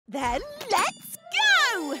Then let's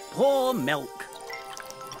go! Pour milk.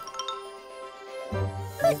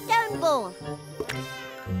 Put down bowl.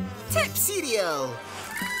 Tip cereal.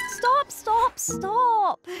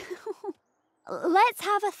 Stop. Let's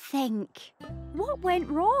have a think. What went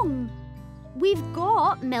wrong? We've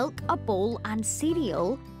got milk, a bowl and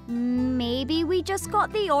cereal. Maybe we just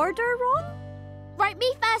got the order wrong? Right,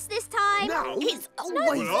 me first this time. No, It's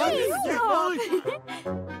always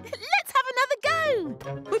Let's have another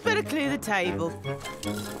go. We better clear the table.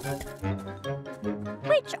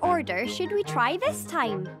 Which order should we try this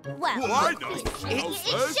time? Well, I know. it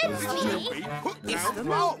should be. It's the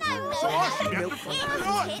milk.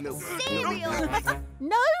 It's cereal.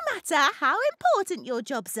 No matter how important your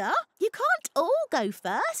jobs are, you can't all go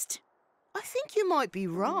first. I think you might be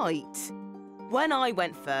right. When I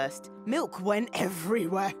went first, milk went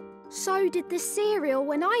everywhere. So did the cereal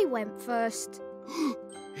when I went first.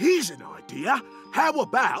 Here's an idea. How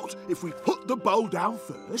about if we put the bowl down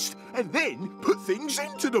first and then put things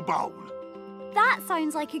into the bowl? That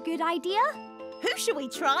sounds like a good idea. Who should we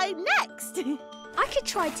try next? I could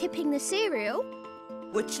try tipping the cereal.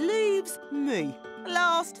 Which leaves me.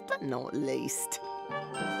 Last but not least.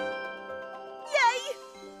 Yay!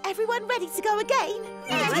 Everyone ready to go again?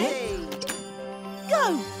 Ready.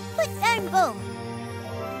 Go! Put down bowl.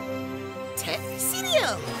 Tip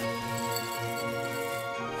cereal.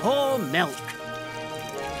 Pour milk.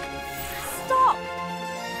 Stop!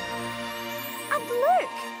 And look,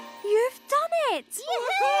 you've done it!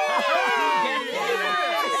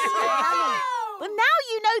 Well, now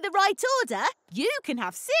you know the right order. You can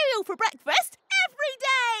have cereal for breakfast every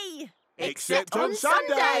day. Except on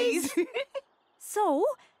Sundays. So,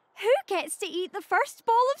 who gets to eat the first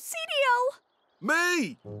bowl of cereal?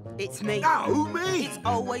 Me. It's me. No, me. It's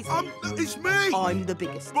always me. It's me. I'm the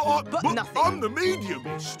biggest. But nothing. I'm the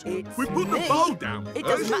mediumist. It's We put me. the bowl down. It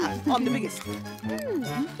doesn't matter. I'm the biggest.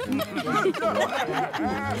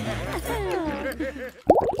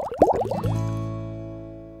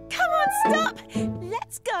 Come on, stop.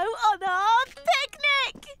 Let's go on our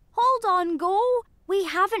picnic. Hold on, Go. We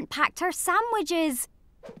haven't packed our sandwiches.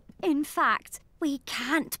 In fact, we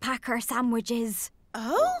can't pack our sandwiches.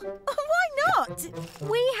 Oh, why not?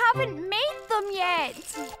 We haven't made them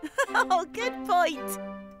yet. Oh, good point.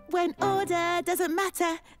 When order doesn't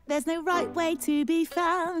matter, there's no right way to be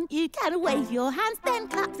found. You can wave your hands, then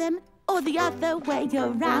clap them, or the other way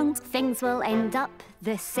around. Things will end up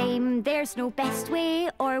the same. There's no best way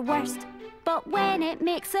or worst. But when it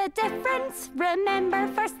makes a difference, remember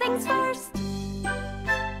first things first.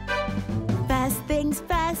 First things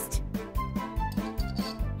first.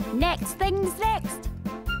 Next things next.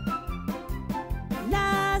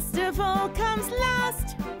 Last of all comes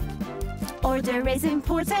last. Order is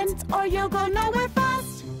important or you'll go nowhere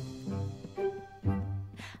fast.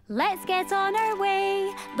 Let's get on our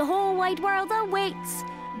way. The whole wide world awaits.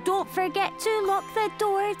 Don't forget to lock the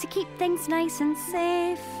door to keep things nice and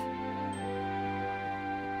safe.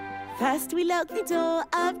 First we lock the door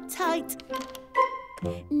up tight.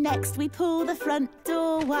 Next we pull the front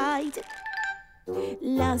door wide.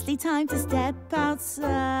 Lastly, time to step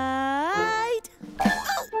outside.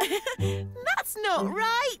 Oh, that's not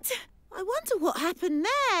right. I wonder what happened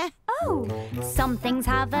there. Oh, some things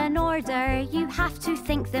have an order. You have to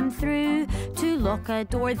think them through. To lock a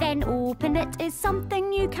door, then open it is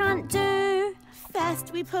something you can't do.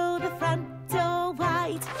 First we pull the front door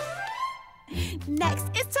wide. Next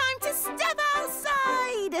it's time to step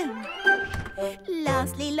outside.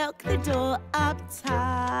 Lastly, lock the door up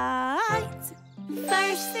tight.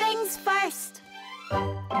 First things first.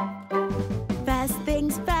 First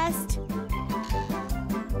things first.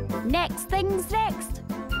 Next things next.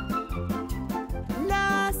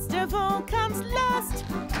 Last of all comes last.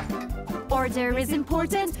 Order is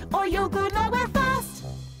important or you'll go nowhere fast.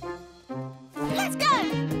 Let's go!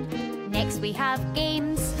 Next we have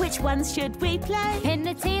games. Which ones should we play? Pin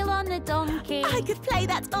the tail on the donkey. I could play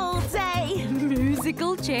that all day.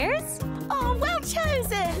 Musical chairs. Oh, well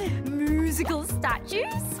chosen. Musical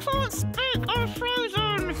statues. Can't speak, I'm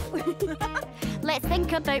frozen. Let's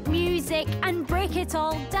think about music and break it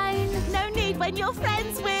all down. No need when you're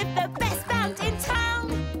friends with the best band in town.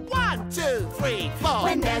 1, 2, 3, 4.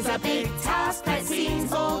 When there's a big task that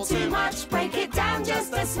seems all too much, break it down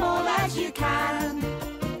just as small as you can.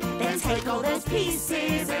 Then take all those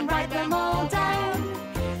pieces and write them all down.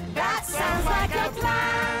 That sounds like a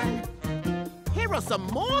plan. Here are some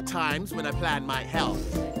more times when a plan might help.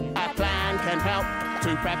 A plan can help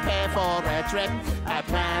to prepare for a trip. A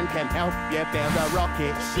plan can help you build a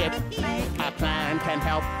rocket ship. A plan plan can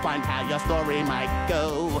help find how your story might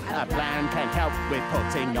go. A plan can help with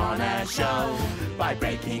putting on a show. By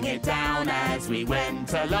breaking it down as we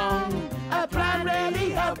went along, a plan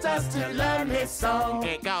really helped us to learn this song.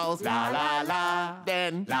 It goes la la la,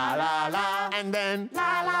 then la la la, and then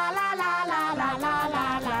la la la la la la la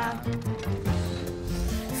la la.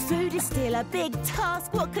 Food is still a big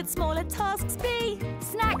task. What could smaller tasks be?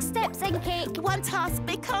 Snacks, dips and cake. One task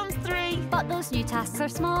becomes 3. But those new tasks are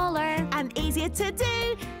smaller. And easier to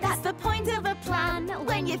do. That's the point of a plan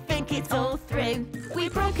when you think it's all through. We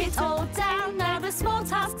broke it all down. Now the small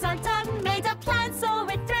tasks are done. Made a plan, saw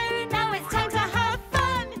it through. Now it's time to have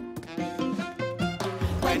fun.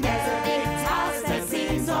 When there's a big task that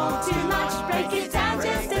seems all too much, break it down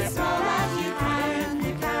just as small as you can.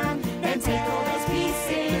 Then take all those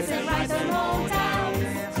pieces and write them all down.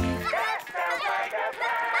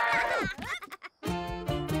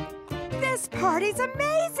 This party's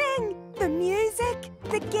amazing! The music,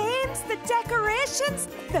 the games, the decorations,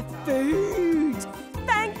 the food.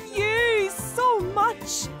 Thank you so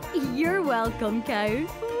much. You're welcome, Cow.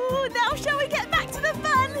 Ooh, now shall we get back to the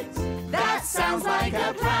fun? That sounds like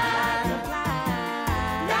a plan.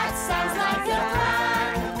 That sounds like a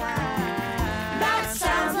plan. That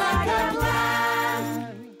sounds like a plan.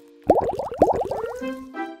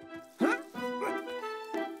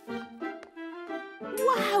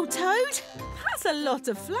 Wow, Toad! That's a lot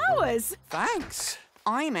of flowers. Thanks.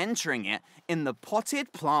 I'm entering it in the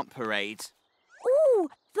Potted Plant Parade. Oh,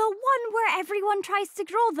 the one where everyone tries to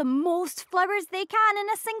grow the most flowers they can in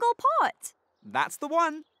a single pot. That's the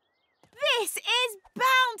one. This is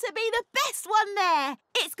bound to be the best one there.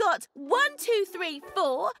 It's got 1, 2, 3,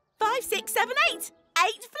 4, 5, 6, 7, 8. 8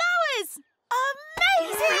 flowers.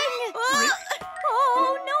 Amazing!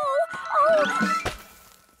 Oh, no.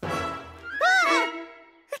 Oh. Ah!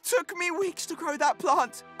 It took me weeks to grow that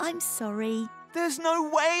plant. I'm sorry. There's no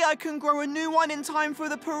way I can grow a new one in time for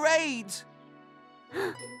the parade.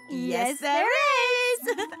 Yes, there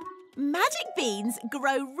is. Magic beans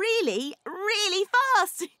grow really, really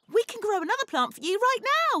fast. We can grow another plant for you right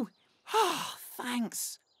now. Ah,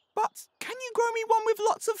 thanks. But can you grow me one with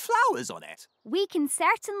lots of flowers on it? We can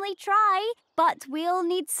certainly try, but we'll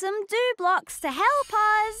need some dew blocks to help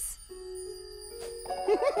us.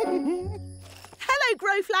 Hello,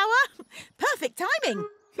 Growflower. Perfect timing.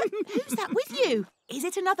 Who's that with you? Is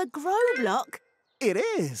it another grow block? It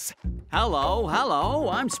is. Hello,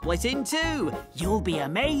 I'm split in two. You'll be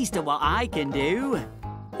amazed at what I can do.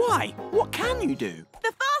 Why? What can you do?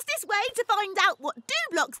 The fastest way to find out what dew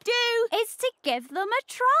blocks do Is to give them a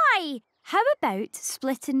try. How about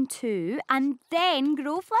split in two and then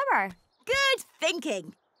grow flower? Good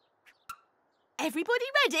thinking. Everybody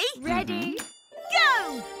ready? Ready?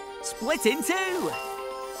 Go! Split in two.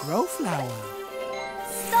 Grow flower.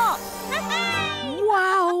 Stop!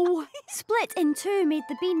 Wow! Split in two made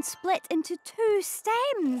the bean split into 2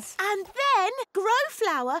 stems. And then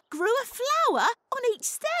Growflower grew a flower on each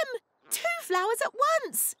stem. 2 flowers at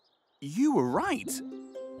once. You were right.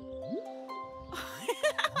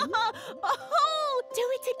 Oh, do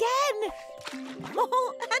it again.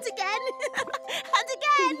 Oh, and again. And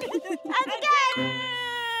again. And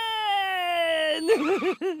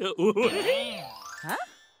again. Huh?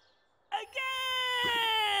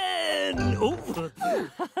 Again! Oh.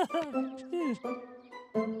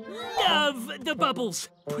 Love the bubbles.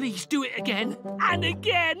 Please do it again and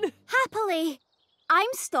again. Happily.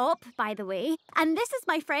 I'm Stop, by the way, and this is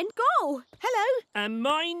my friend Go. Hello. And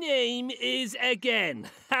my name is Again.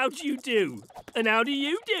 How do you do? And how do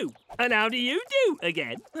you do? And how do you do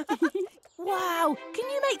again? Wow, can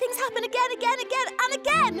you make things happen again, and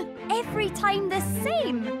again? Every time the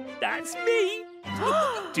same. That's me.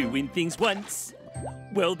 Doing things once.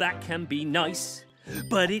 Well, that can be nice.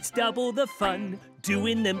 But it's double the fun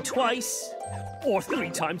doing them twice. Or 3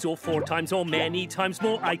 times, or 4 times, or many times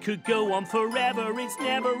more. I could go on forever, it's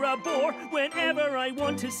never a bore. Whenever I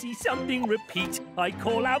want to see something repeat, I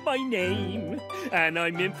call out my name, and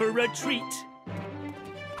I'm in for a treat.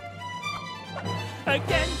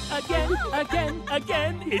 Again, again, again,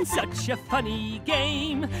 again, it's such a funny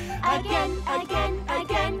game. Again, again,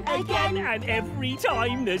 again, again, and every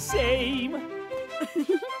time the same.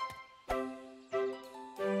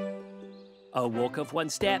 A walk of 1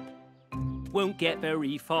 step won't get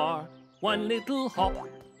very far. 1 little hop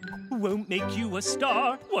won't make you a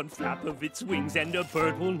star. 1 flap of its wings and a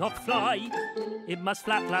bird will not fly. It must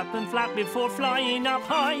flap, flap and flap before flying up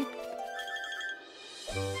high.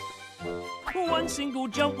 1 single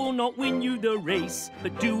jump will not win you the race,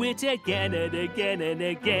 but do it again and again and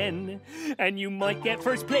again, and you might get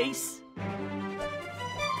first place.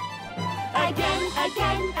 Again,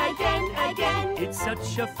 again, again, again. It's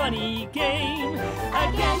such a funny game.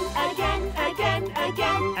 Again, again, again,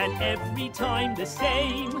 again. And every time the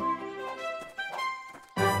same.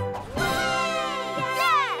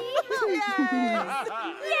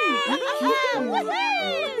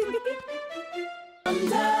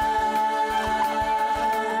 Wonder,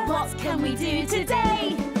 what can we do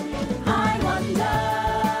today? I wonder,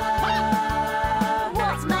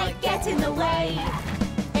 what might get in the way?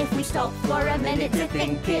 If we stop for a minute to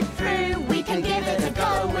think it through,